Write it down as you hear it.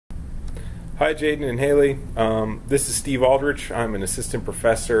Hi, Jadyn and Haylie. This is Steve Aldrich. I'm an assistant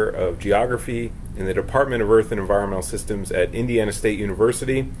professor of geography in the Department of Earth and Environmental Systems at Indiana State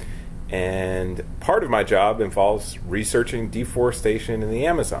University. And part of my job involves researching deforestation in the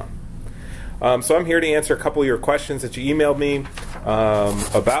Amazon. So I'm here to answer a couple of your questions that you emailed me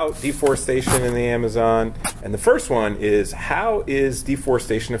about deforestation in the Amazon. And the first one is, how is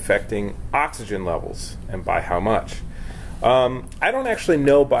deforestation affecting oxygen levels, and by how much? I don't actually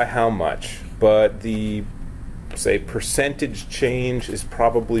know by how much, but the, say, percentage change is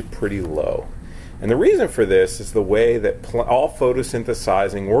probably pretty low. And the reason for this is the way that all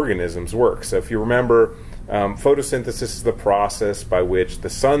photosynthesizing organisms work. So if you remember, photosynthesis is the process by which the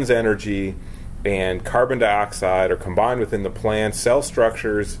sun's energy and carbon dioxide are combined within the plant's cell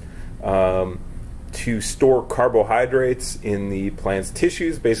structures to store carbohydrates in the plant's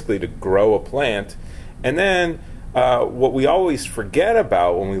tissues, basically to grow a plant. And then what we always forget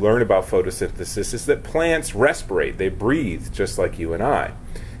about when we learn about photosynthesis is that plants respirate, they breathe just like you and I.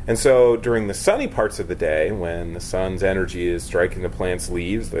 And so during the sunny parts of the day, when the sun's energy is striking the plant's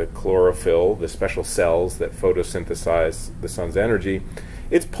leaves, the chlorophyll, the special cells that photosynthesize the sun's energy,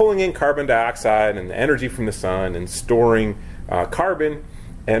 it's pulling in carbon dioxide and the energy from the sun and storing carbon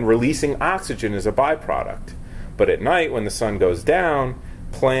and releasing oxygen as a byproduct. But at night, when the sun goes down,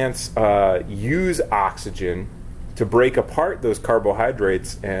 plants use oxygen to break apart those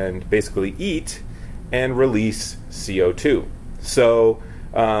carbohydrates and basically eat and release CO2. So,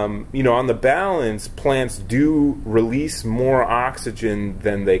 on the balance, plants do release more oxygen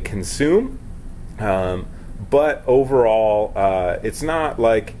than they consume, but overall, it's not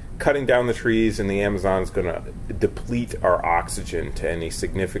like cutting down the trees in the Amazon is going to deplete our oxygen to any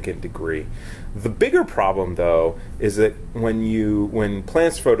significant degree. The bigger problem, though, is that when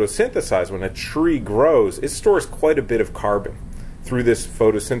plants photosynthesize, when a tree grows, it stores quite a bit of carbon. Through this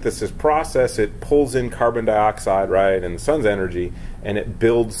photosynthesis process, it pulls in carbon dioxide, right, and the sun's energy, and it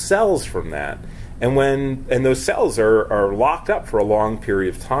builds cells from that. And those cells are locked up for a long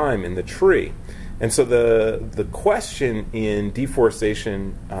period of time in the tree. And so the question in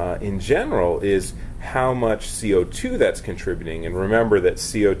deforestation in general is how much CO2 that's contributing. And remember that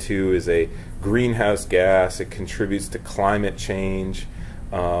CO2 is a greenhouse gas. It contributes to climate change.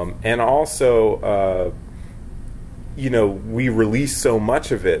 And also, we release so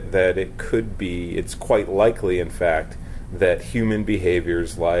much of it that it's quite likely, in fact, that human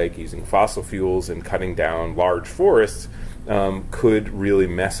behaviors like using fossil fuels and cutting down large forests could really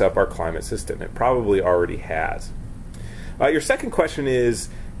mess up our climate system. It probably already has. Your second question is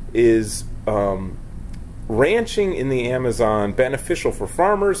ranching in the Amazon beneficial for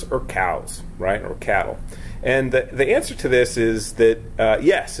farmers or cows, right, or cattle? And the answer to this is that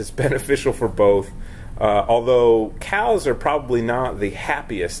yes, it's beneficial for both, although cows are probably not the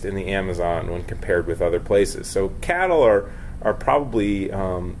happiest in the Amazon when compared with other places. So cattle are probably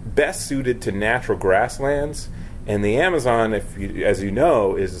best suited to natural grasslands. And the Amazon, as you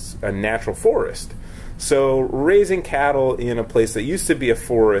know, is a natural forest. So raising cattle in a place that used to be a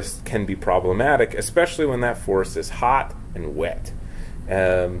forest can be problematic, especially when that forest is hot and wet,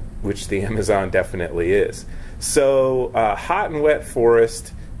 which the Amazon definitely is. So hot and wet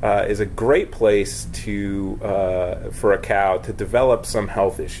forest is a great place for a cow to develop some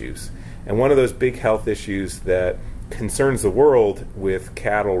health issues. And one of those big health issues that concerns the world with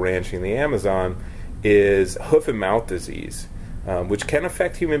cattle ranching in the Amazon is hoof and mouth disease, which can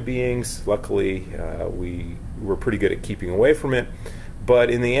affect human beings. Luckily, we're pretty good at keeping away from it. But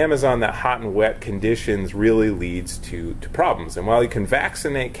in the Amazon, that hot and wet conditions really leads to problems. And while you can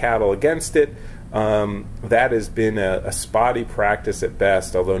vaccinate cattle against it, that has been a spotty practice at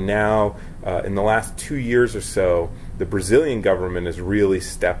best, although now, in the last 2 years or so, the Brazilian government has really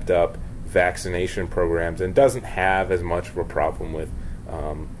stepped up vaccination programs and doesn't have as much of a problem with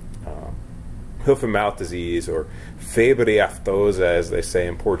hoof and mouth disease, or febre aftosa, as they say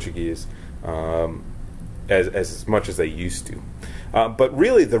in Portuguese, as much as they used to. But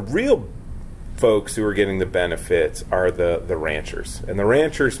really, the real folks who are getting the benefits are the ranchers. And the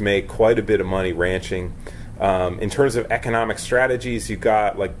ranchers make quite a bit of money ranching. In terms of economic strategies, you've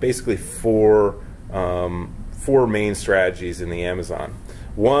got basically four main strategies in the Amazon.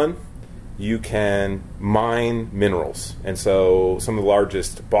 One, you can mine minerals. And so some of the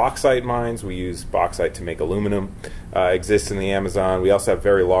largest bauxite mines, we use bauxite to make aluminum, exist in the Amazon. We also have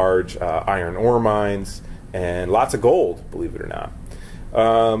very large iron ore mines and lots of gold, believe it or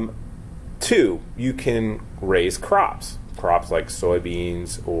not. Two, you can raise crops like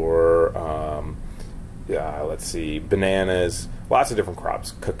soybeans or bananas, lots of different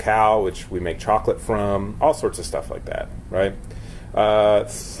crops, cacao, which we make chocolate from, all sorts of stuff like that, right?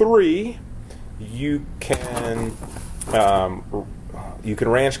 Three, you can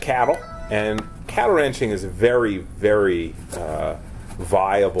ranch cattle, and cattle ranching is a very, very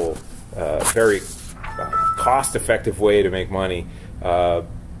viable, very cost-effective way to make money.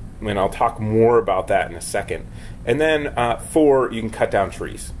 And I'll talk more about that in a second. And then 4, you can cut down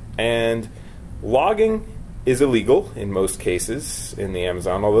trees. And logging is illegal in most cases in the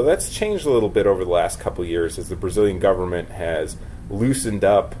Amazon, although that's changed a little bit over the last couple of years as the Brazilian government has loosened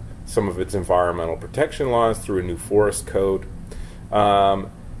up some of its environmental protection laws through a new forest code. Cattle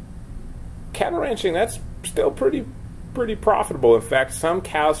ranching, that's still pretty profitable. In fact, some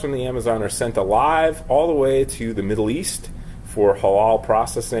cows from the Amazon are sent alive all the way to the Middle East for halal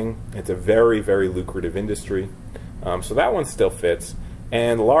processing. It's a very, very lucrative industry. So that one still fits.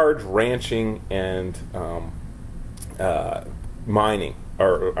 And large ranching and mining,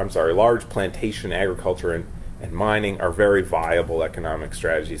 or I'm sorry, large plantation agriculture and mining are very viable economic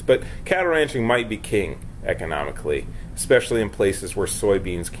strategies. But cattle ranching might be king economically, especially in places where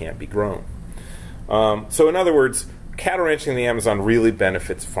soybeans can't be grown. So in other words, cattle ranching in the Amazon really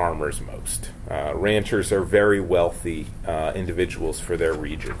benefits farmers most. Ranchers are very wealthy individuals for their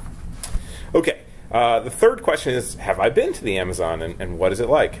region. Okay. The third question is, have I been to the Amazon, and what is it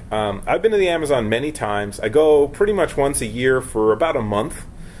like? I've been to the Amazon many times. I go pretty much once a year for about a month,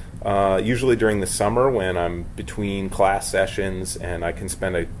 usually during the summer when I'm between class sessions and I can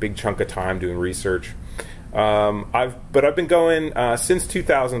spend a big chunk of time doing research. But I've been going since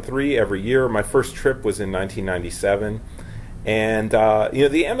 2003 every year. My first trip was in 1997. And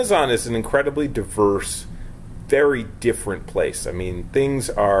the Amazon is an incredibly diverse, very different place. I mean, things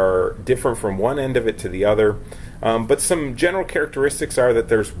are different from one end of it to the other, but some general characteristics are that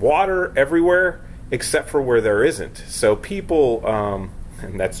there's water everywhere except for where there isn't. So people,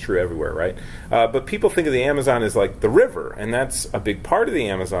 and that's true everywhere, right? But people think of the Amazon as like the river, and that's a big part of the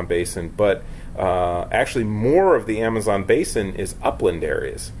Amazon basin, but actually more of the Amazon basin is upland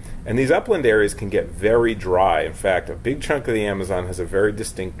areas. And these upland areas can get very dry. In fact, a big chunk of the Amazon has a very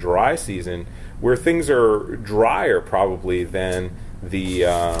distinct dry season where things are drier probably than the,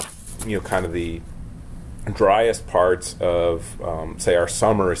 kind of the driest parts of, say, our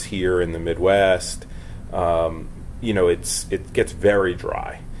summers here in the Midwest. It gets very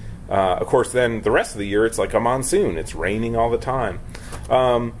dry. Of course, then the rest of the year, it's like a monsoon. It's raining all the time.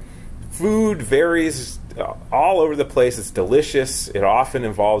 Food varies all over the place. It's delicious. It often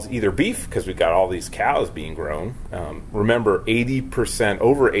involves either beef, because we've got all these cows being grown. Remember, over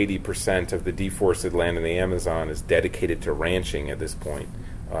 80% of the deforested land in the Amazon is dedicated to ranching at this point.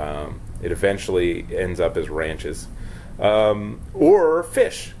 It eventually ends up as ranches. Or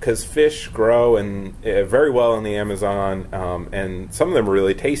fish, because fish grow very well in the Amazon, and some of them are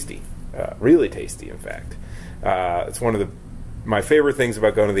really tasty, in fact. It's one of my favorite things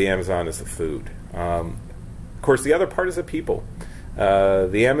about going to the Amazon is the food. Of course, the other part is the people.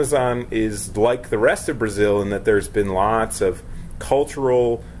 The Amazon is like the rest of Brazil in that there's been lots of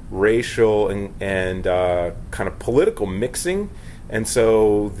cultural, racial, and kind of political mixing, and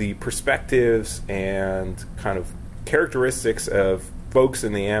so the perspectives and kind of characteristics of folks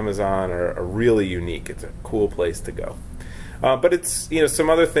in the Amazon are really unique. It's a cool place to go. But it's,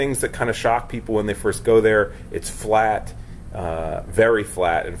 some other things that kind of shock people when they first go there. It's flat, very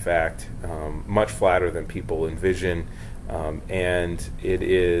flat, in fact, much flatter than people envision, and it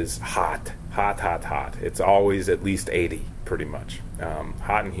is hot. It's always at least 80, pretty much,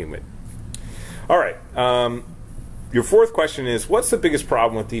 hot and humid. All right. Your fourth question is, what's the biggest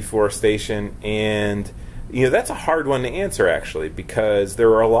problem with deforestation? And that's a hard one to answer, actually, because there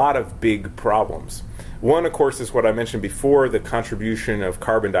are a lot of big problems. One, of course, is what I mentioned before. The contribution of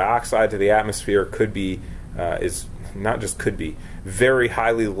carbon dioxide to the atmosphere very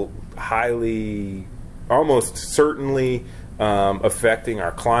highly, almost certainly affecting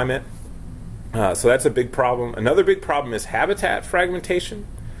our climate. So that's a big problem. Another big problem is habitat fragmentation.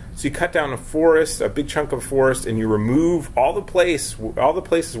 So you cut down a big chunk of forest, and you remove all the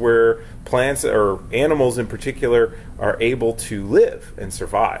places where plants or animals in particular are able to live and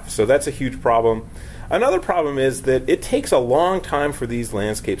survive. So that's a huge problem. Another problem is that it takes a long time for these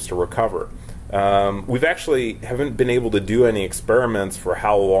landscapes to recover. We've actually haven't been able to do any experiments for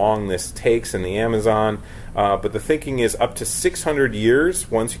how long this takes in the Amazon, but the thinking is up to 600 years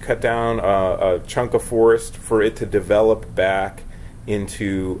once you cut down a chunk of forest for it to develop back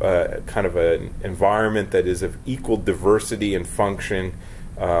into kind of an environment that is of equal diversity and function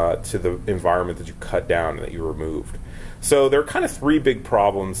to the environment that you cut down and that you removed. So there are kind of three big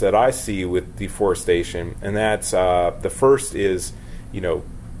problems that I see with deforestation, and that's the first is,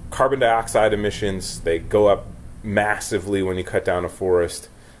 carbon dioxide emissions. They go up massively when you cut down a forest.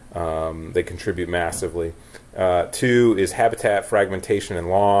 They contribute massively. 2 is habitat fragmentation and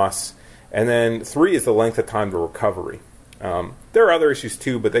loss. And then 3 is the length of time to recovery. There are other issues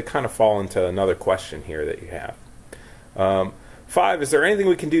too, but they kind of fall into another question here that you have. 5, is there anything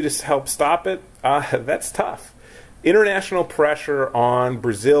we can do to help stop it? That's tough. International pressure on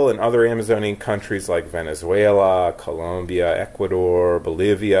Brazil and other Amazonian countries like Venezuela, Colombia, Ecuador,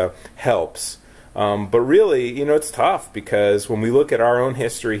 Bolivia helps. But really, it's tough because when we look at our own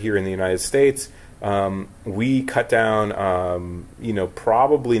history here in the United States, we cut down,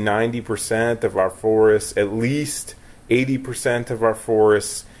 probably 90% of our forests, at least 80% of our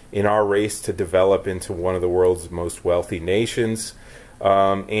forests in our race to develop into one of the world's most wealthy nations.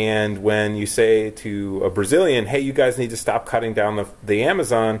 And when you say to a Brazilian, hey, you guys need to stop cutting down the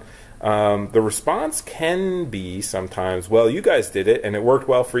Amazon, the response can be sometimes, well, you guys did it and it worked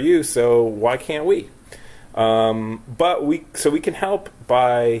well for you, so why can't we? But we can help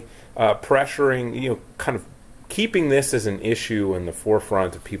by pressuring, kind of keeping this as an issue in the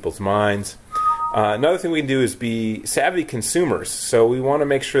forefront of people's minds. Another thing we can do is be savvy consumers. So we want to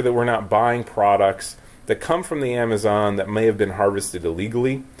make sure that we're not buying products that come from the Amazon that may have been harvested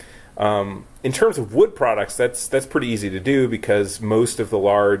illegally. In terms of wood products, that's pretty easy to do because most of the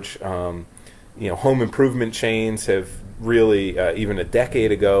large home improvement chains have really, even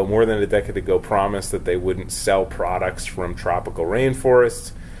more than a decade ago, promised that they wouldn't sell products from tropical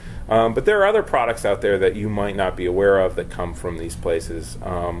rainforests. But there are other products out there that you might not be aware of that come from these places.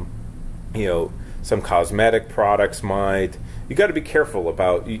 Some cosmetic products might. You got to be careful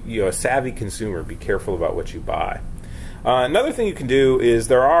about, a savvy consumer, be careful about what you buy. Another thing you can do is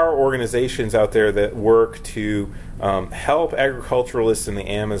there are organizations out there that work to help agriculturalists in the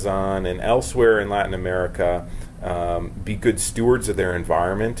Amazon and elsewhere in Latin America be good stewards of their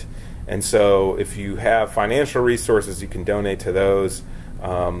environment. And so if you have financial resources, you can donate to those.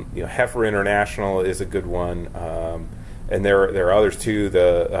 Heifer International is a good one. And there are others too.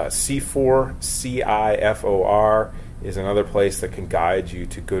 The CIFOR, CIFOR, is another place that can guide you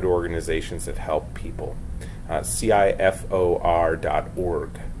to good organizations that help people. CIFOR.org,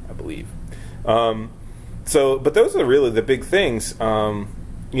 I believe. But those are really the big things.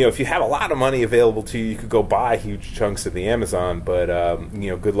 If you have a lot of money available to you, you could go buy huge chunks of the Amazon, but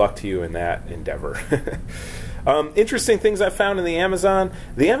good luck to you in that endeavor. Interesting things I found in the Amazon.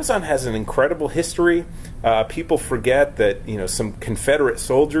 The Amazon has an incredible history. People forget that some Confederate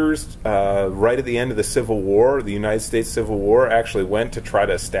soldiers right at the end of the Civil War, the United States Civil War, actually went to try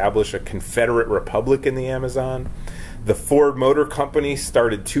to establish a Confederate republic in the Amazon. The Ford Motor Company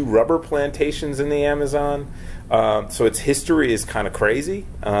started 2 rubber plantations in the Amazon. So its history is kind of crazy.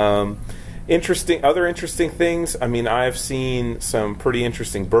 Other interesting things. I've seen some pretty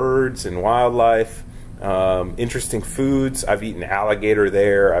interesting birds and wildlife. Interesting foods. I've eaten alligator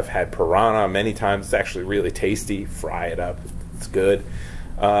there. I've had piranha many times. It's actually really tasty. Fry it up. It's good.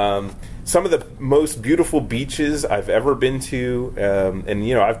 Some of the most beautiful beaches I've ever been to,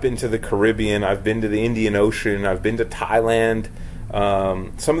 I've been to the Caribbean. I've been to the Indian Ocean. I've been to Thailand.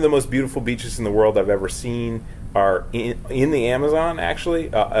 Some of the most beautiful beaches in the world I've ever seen are in the Amazon,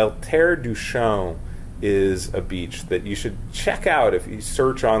 actually. El Terre du Chão is a beach that you should check out if you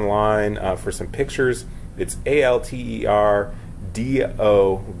search online for some pictures. It's ALTERDO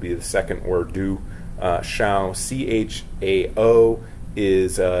would be the second word, Chão, CHAO,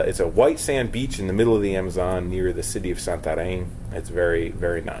 is it's a white sand beach in the middle of the Amazon near the city of Santarém. It's very,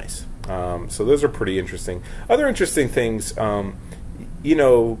 very nice. So those are pretty interesting. Other interesting things,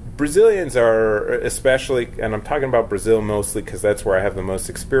 Brazilians are especially, and I'm talking about Brazil mostly because that's where I have the most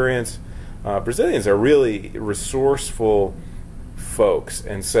experience. Brazilians are really resourceful folks,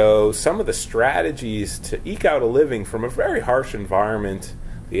 and so some of the strategies to eke out a living from a very harsh environment,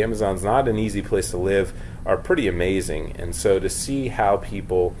 the Amazon's not an easy place to live, are pretty amazing. And so to see how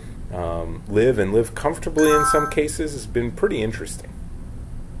people live comfortably in some cases has been pretty interesting.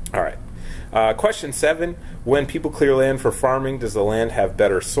 All right. Question 7, when people clear land for farming, does the land have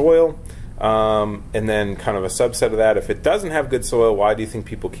better soil? And then kind of a subset of that, if it doesn't have good soil, why do you think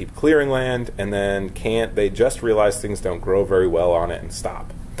people keep clearing land? And then can't they just realize things don't grow very well on it and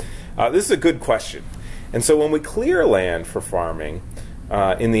stop? This is a good question. And so when we clear land for farming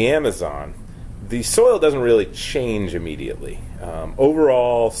in the Amazon, the soil doesn't really change immediately.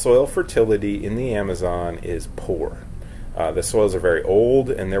 Overall, soil fertility in the Amazon is poor. The soils are very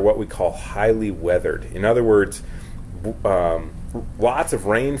old, and they're what we call highly weathered. In other words, lots of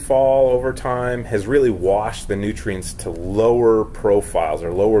rainfall over time has really washed the nutrients to lower profiles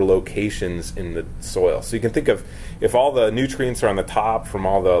or lower locations in the soil. So you can think of, if all the nutrients are on the top from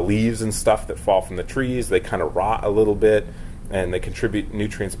all the leaves and stuff that fall from the trees, they kind of rot a little bit. and they contribute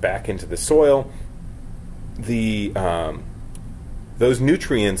nutrients back into the soil. Those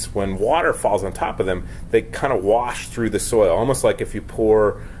nutrients, when water falls on top of them, they kind of wash through the soil, almost like if you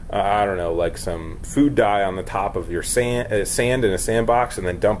pour, I don't know, like some food dye on the top of your sand in a sandbox, and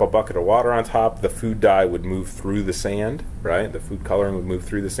then dump a bucket of water on top. The food dye would move through the sand, right? The food coloring would move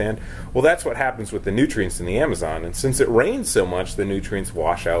through the sand. Well, that's what happens with the nutrients in the Amazon, and since it rains so much, the nutrients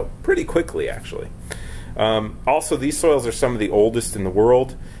wash out pretty quickly, actually. Also, these soils are some of the oldest in the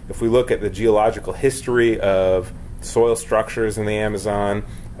world. If we look at the geological history of soil structures in the Amazon,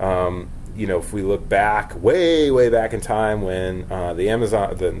 if we look back, way back in time when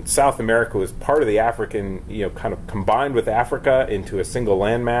the South America was part of the African, kind of combined with Africa into a single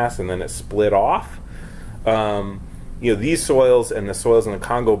landmass, and then it split off. These soils and the soils in the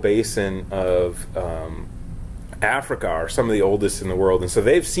Congo Basin of Africa are some of the oldest in the world, and so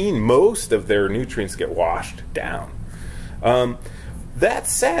they've seen most of their nutrients get washed down. That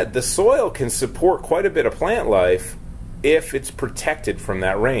said, the soil can support quite a bit of plant life if it's protected from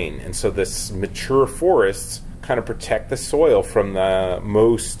that rain, and so this mature forests kind of protect the soil from the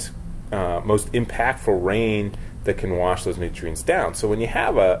most impactful rain that can wash those nutrients down. So when you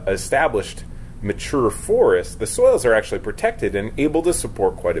have a established mature forest, the soils are actually protected and able to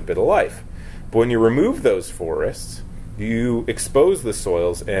support quite a bit of life. But when you remove those forests, you expose the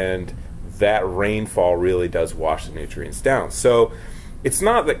soils, and that rainfall really does wash the nutrients down. So it's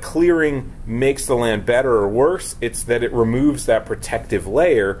not that clearing makes the land better or worse, it's that it removes that protective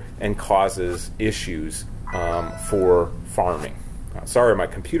layer and causes issues for farming. Sorry, my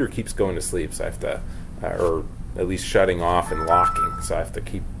computer keeps going to sleep, so I have to, or at least shutting off and locking, so I have to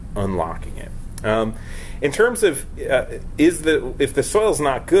keep unlocking it. In terms of if the soil's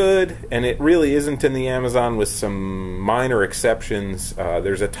not good, and it really isn't in the Amazon with some minor exceptions,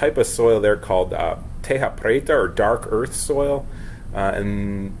 there's a type of soil there called terra preta, or dark earth soil.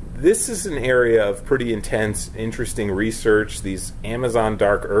 And this is an area of pretty intense, interesting research. These Amazon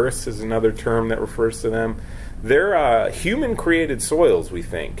dark earths is another term that refers to them. They're human-created soils, we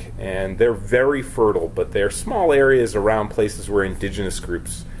think, and they're very fertile, but they're small areas around places where indigenous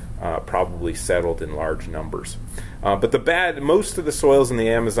groups probably settled in large numbers. But most of the soils in the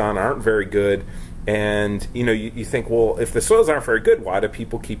Amazon aren't very good, and you think, well, if the soils aren't very good, why do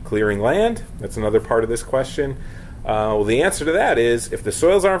people keep clearing land? That's another part of this question. Well, the answer to that is, if the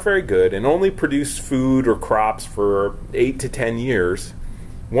soils aren't very good and only produce food or crops for 8 to 10 years,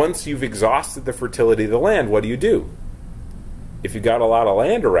 once you've exhausted the fertility of the land, what do? If you've got a lot of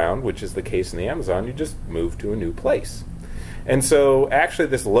land around, which is the case in the Amazon, you just move to a new place. And so actually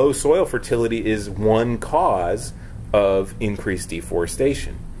this low soil fertility is one cause of increased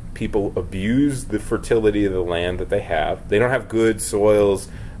deforestation. People abuse the fertility of the land that they have. They don't have good soils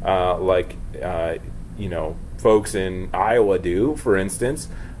like folks in Iowa do, for instance.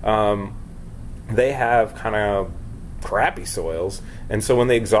 They have kind of crappy soils, and so when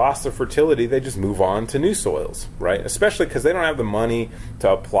they exhaust their fertility, they just move on to new soils, right? Especially because they don't have the money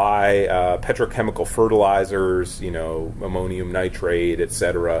to apply petrochemical fertilizers, ammonium nitrate,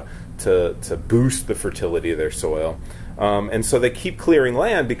 etc., to boost the fertility of their soil. And so they keep clearing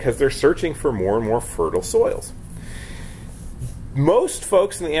land because they're searching for more and more fertile soils. Most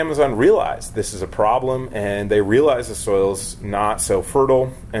folks in the Amazon realize this is a problem, and they realize the soil's not so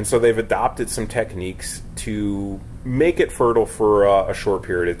fertile, and so they've adopted some techniques to make it fertile for a short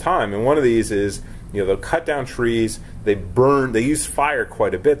period of time. And one of these is, they'll cut down trees, they use fire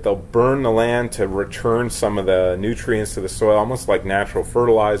quite a bit, they'll burn the land to return some of the nutrients to the soil, almost like natural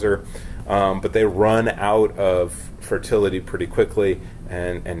fertilizer, but they run out of fertility pretty quickly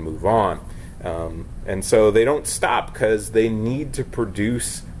and move on. And so they don't stop because they need to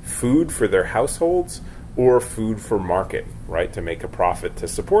produce food for their households or food for market, right, to make a profit to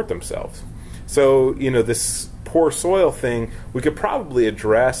support themselves. So, this poor soil thing we could probably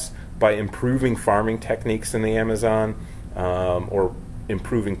address by improving farming techniques in the Amazon, or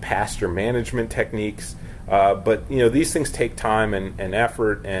improving pasture management techniques. But these things take time and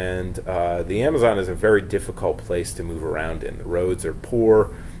effort, and the Amazon is a very difficult place to move around in. The roads are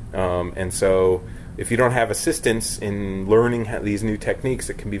poor. And so if you don't have assistance in learning these new techniques,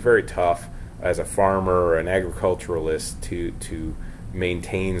 it can be very tough as a farmer or an agriculturalist to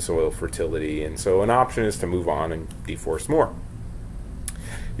maintain soil fertility. And so an option is to move on and deforest more.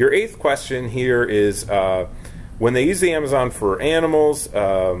 Your eighth question here is, when they use the Amazon for animals,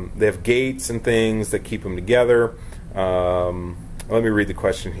 they have gates and things that keep them together. Let me read the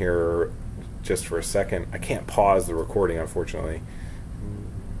question here just for a second. I can't pause the recording, unfortunately.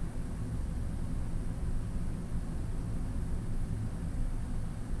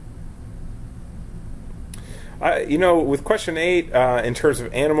 With question 8, in terms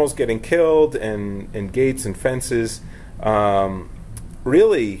of animals getting killed and gates and fences,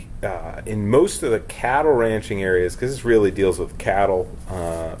 really, in most of the cattle ranching areas, because this really deals with cattle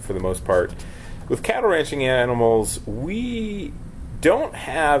for the most part, with cattle ranching animals, we don't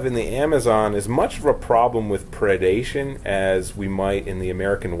have in the Amazon as much of a problem with predation as we might in the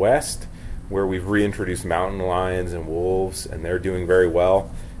American West, where we've reintroduced mountain lions and wolves, and they're doing very well,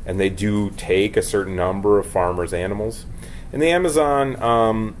 and they do take a certain number of farmers' animals. In the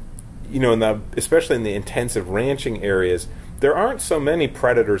Amazon, especially in the intensive ranching areas, there aren't so many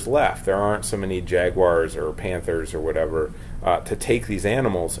predators left. There aren't so many jaguars or panthers or whatever to take these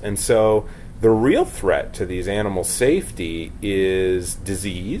animals. And so the real threat to these animals' safety is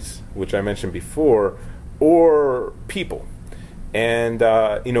disease, which I mentioned before, or people. And,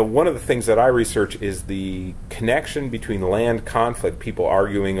 one of the things that I research is the connection between land conflict, people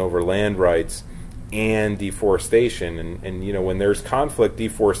arguing over land rights, and deforestation. And when there's conflict,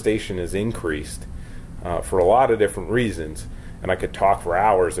 deforestation is increased for a lot of different reasons. And I could talk for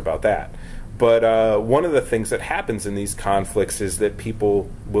hours about that. But one of the things that happens in these conflicts is that people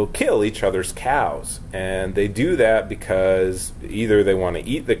will kill each other's cows. And they do that because either they want to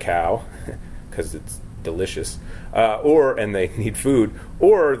eat the cow, because it's delicious, and they need food,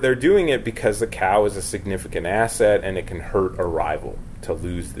 or they're doing it because the cow is a significant asset and it can hurt a rival to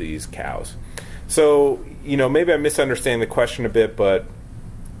lose these cows. So, maybe I'm misunderstanding the question a bit, but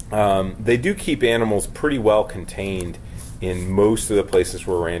they do keep animals pretty well contained in most of the places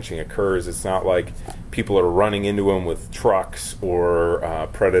where ranching occurs. It's not like people are running into them with trucks or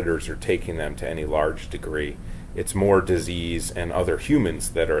predators are taking them to any large degree. It's more disease and other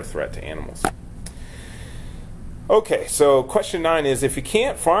humans that are a threat to animals. Okay, so question 9 is, if you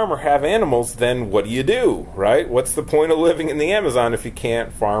can't farm or have animals, then what do you do, right? What's the point of living in the Amazon if you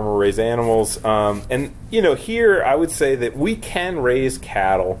can't farm or raise animals? Here I would say that we can raise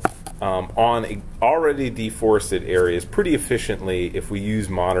cattle on already deforested areas pretty efficiently if we use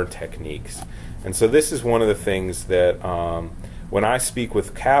modern techniques. And so this is one of the things that when I speak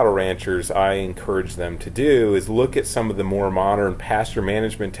with cattle ranchers, I encourage them to do is look at some of the more modern pasture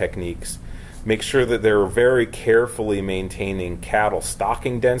management techniques. Make sure that they're very carefully maintaining cattle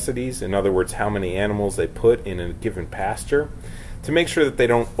stocking densities, in other words, how many animals they put in a given pasture, to make sure that they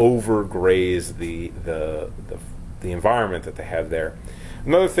don't overgraze the environment that they have there.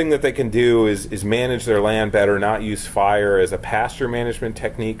 Another thing that they can do is manage their land better, not use fire as a pasture management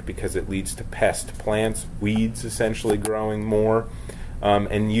technique because it leads to pest plants, weeds essentially growing more,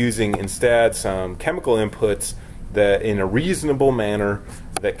 and using instead some chemical inputs that in a reasonable manner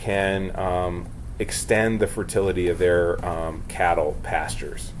that can extend the fertility of their cattle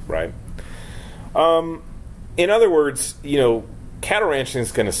pastures, right? In other words, cattle ranching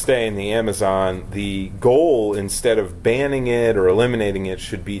is going to stay in the Amazon. The goal, instead of banning it or eliminating it,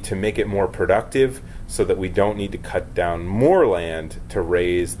 should be to make it more productive so that we don't need to cut down more land to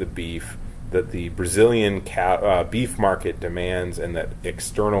raise the beef that the Brazilian beef market demands and that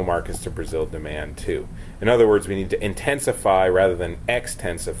external markets to Brazil demand too. In other words, we need to intensify rather than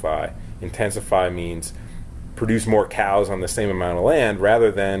extensify. Intensify means produce more cows on the same amount of land rather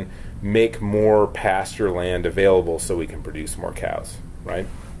than make more pasture land available so we can produce more cows, right?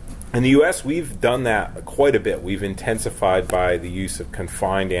 In the U.S., we've done that quite a bit. We've intensified by the use of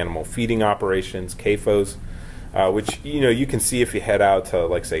confined animal feeding operations, CAFOs, which you can see if you head out to,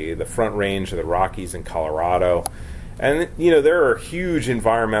 like, say, the Front Range of the Rockies in Colorado. And there are huge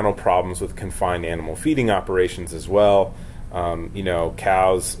environmental problems with confined animal feeding operations as well.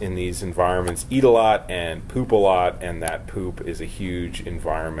 Cows in these environments eat a lot and poop a lot, and that poop is a huge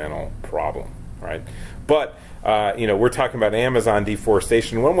environmental problem, right? But we're talking about Amazon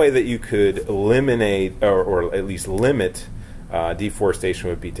deforestation. One way that you could eliminate or at least limit deforestation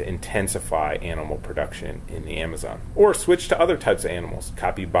would be to intensify animal production in the Amazon, or switch to other types of animals.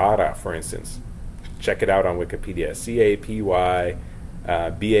 Capybara, for instance. Check it out on Wikipedia. Capybara.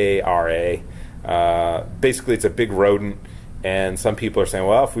 Basically, it's a big rodent, and some people are saying,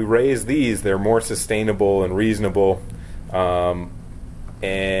 well, if we raise these, they're more sustainable and reasonable and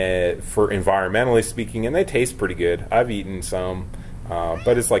for environmentally speaking, and they taste pretty good. I've eaten some,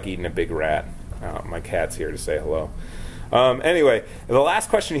 but it's like eating a big rat. My cat's here to say hello. Anyway, the last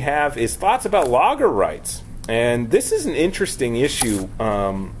question you have is thoughts about logger rights. And this is an interesting issue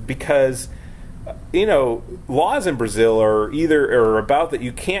because laws in Brazil are about that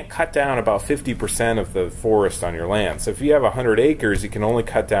you can't cut down about 50% of the forest on your land. So if you have 100 acres, you can only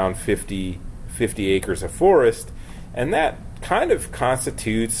cut down 50 acres of forest, and that kind of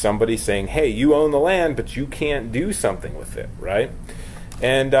constitutes somebody saying, hey, you own the land, but you can't do something with it, right?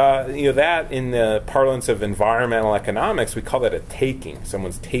 And that in the parlance of environmental economics, we call that a taking.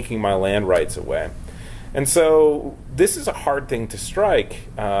 Someone's taking my land rights away. And so this is a hard thing to strike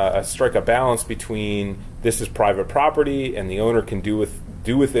a balance between this is private property and the owner can do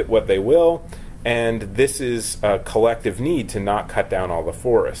with it what they will, and this is a collective need to not cut down all the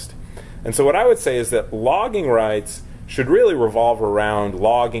forest. And so what I would say is that logging rights should really revolve around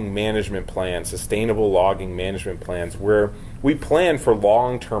logging management plans, sustainable logging management plans, where we plan for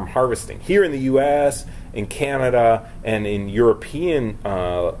long-term harvesting. Here in the U.S., in Canada, and in European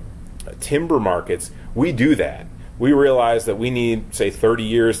timber markets, we do that. We realize that we need, say, 30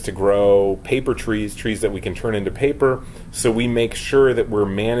 years to grow paper trees that we can turn into paper, so we make sure that we're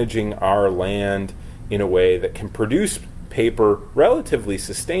managing our land in a way that can produce paper relatively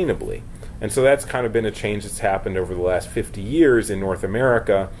sustainably. And so that's kind of been a change that's happened over the last 50 years in North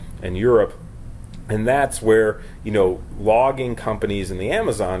America and Europe. And that's where, logging companies in the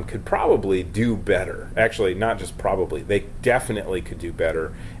Amazon could probably do better. Actually, not just probably, they definitely could do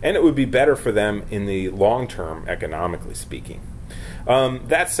better. And it would be better for them in the long term, economically speaking.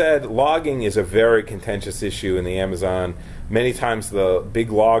 That said, logging is a very contentious issue in the Amazon. Many times the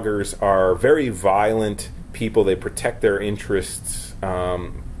big loggers are very violent people. They protect their interests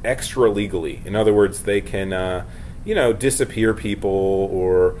extra legally. In other words, they can disappear people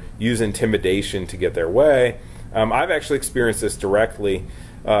or use intimidation to get their way. I've actually experienced this directly.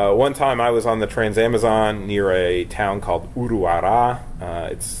 One time I was on the Trans-Amazon near a town called Uruara.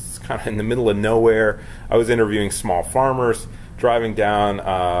 It's kind of in the middle of nowhere. I was interviewing small farmers, driving down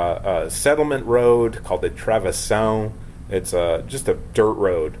a settlement road called the Travessão. It's just a dirt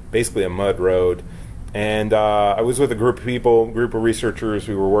road, basically a mud road. And I was with a group of researchers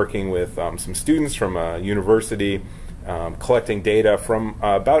who were working with some students from a university, collecting data from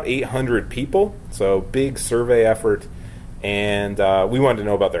about 800 people, so big survey effort. And we wanted to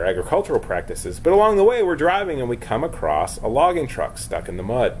know about their agricultural practices. But along the way, we're driving and we come across a logging truck stuck in the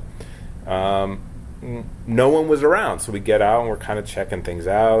mud. No one was around, so we get out and we're kind of checking things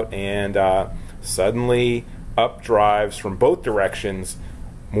out. And suddenly, up drives from both directions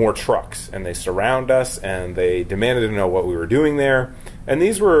more trucks, and they surround us and they demanded to know what we were doing there. And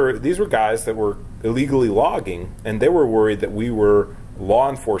these were guys that were illegally logging, and they were worried that we were law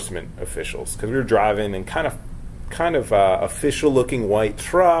enforcement officials because we were driving in kind of official looking white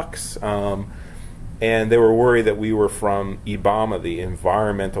trucks, and they were worried that we were from IBAMA, the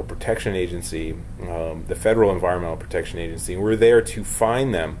Environmental Protection Agency, the Federal Environmental Protection Agency, and we were there to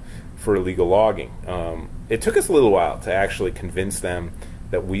fine them for illegal logging. It took us a little while to actually convince them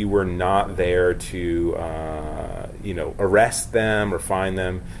that we were not there to, arrest them or fine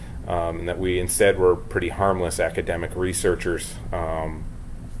them, and that we instead were pretty harmless academic researchers.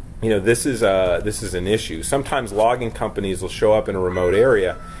 This is an issue. Sometimes logging companies will show up in a remote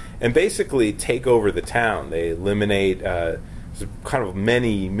area and basically take over the town. They eliminate kind of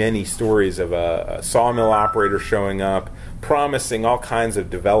many stories of a sawmill operator showing up, promising all kinds of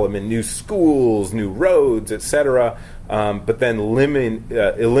development, new schools, new roads, etc., but then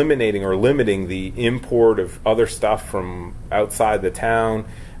eliminating or limiting the import of other stuff from outside the town.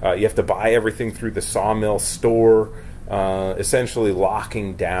 You have to buy everything through the sawmill store, essentially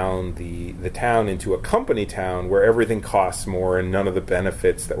locking down the town into a company town where everything costs more and none of the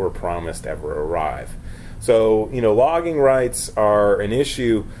benefits that were promised ever arrive. So, logging rights are an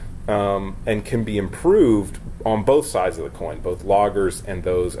issue and can be improved on both sides of the coin, both loggers and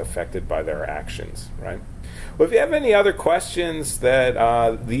those affected by their actions, right? Well, if you have any other questions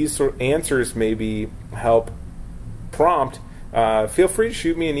that these sort of answers maybe help prompt, feel free to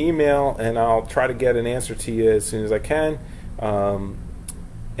shoot me an email and I'll try to get an answer to you as soon as I can.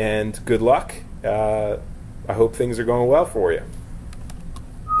 And good luck. I hope things are going well for you.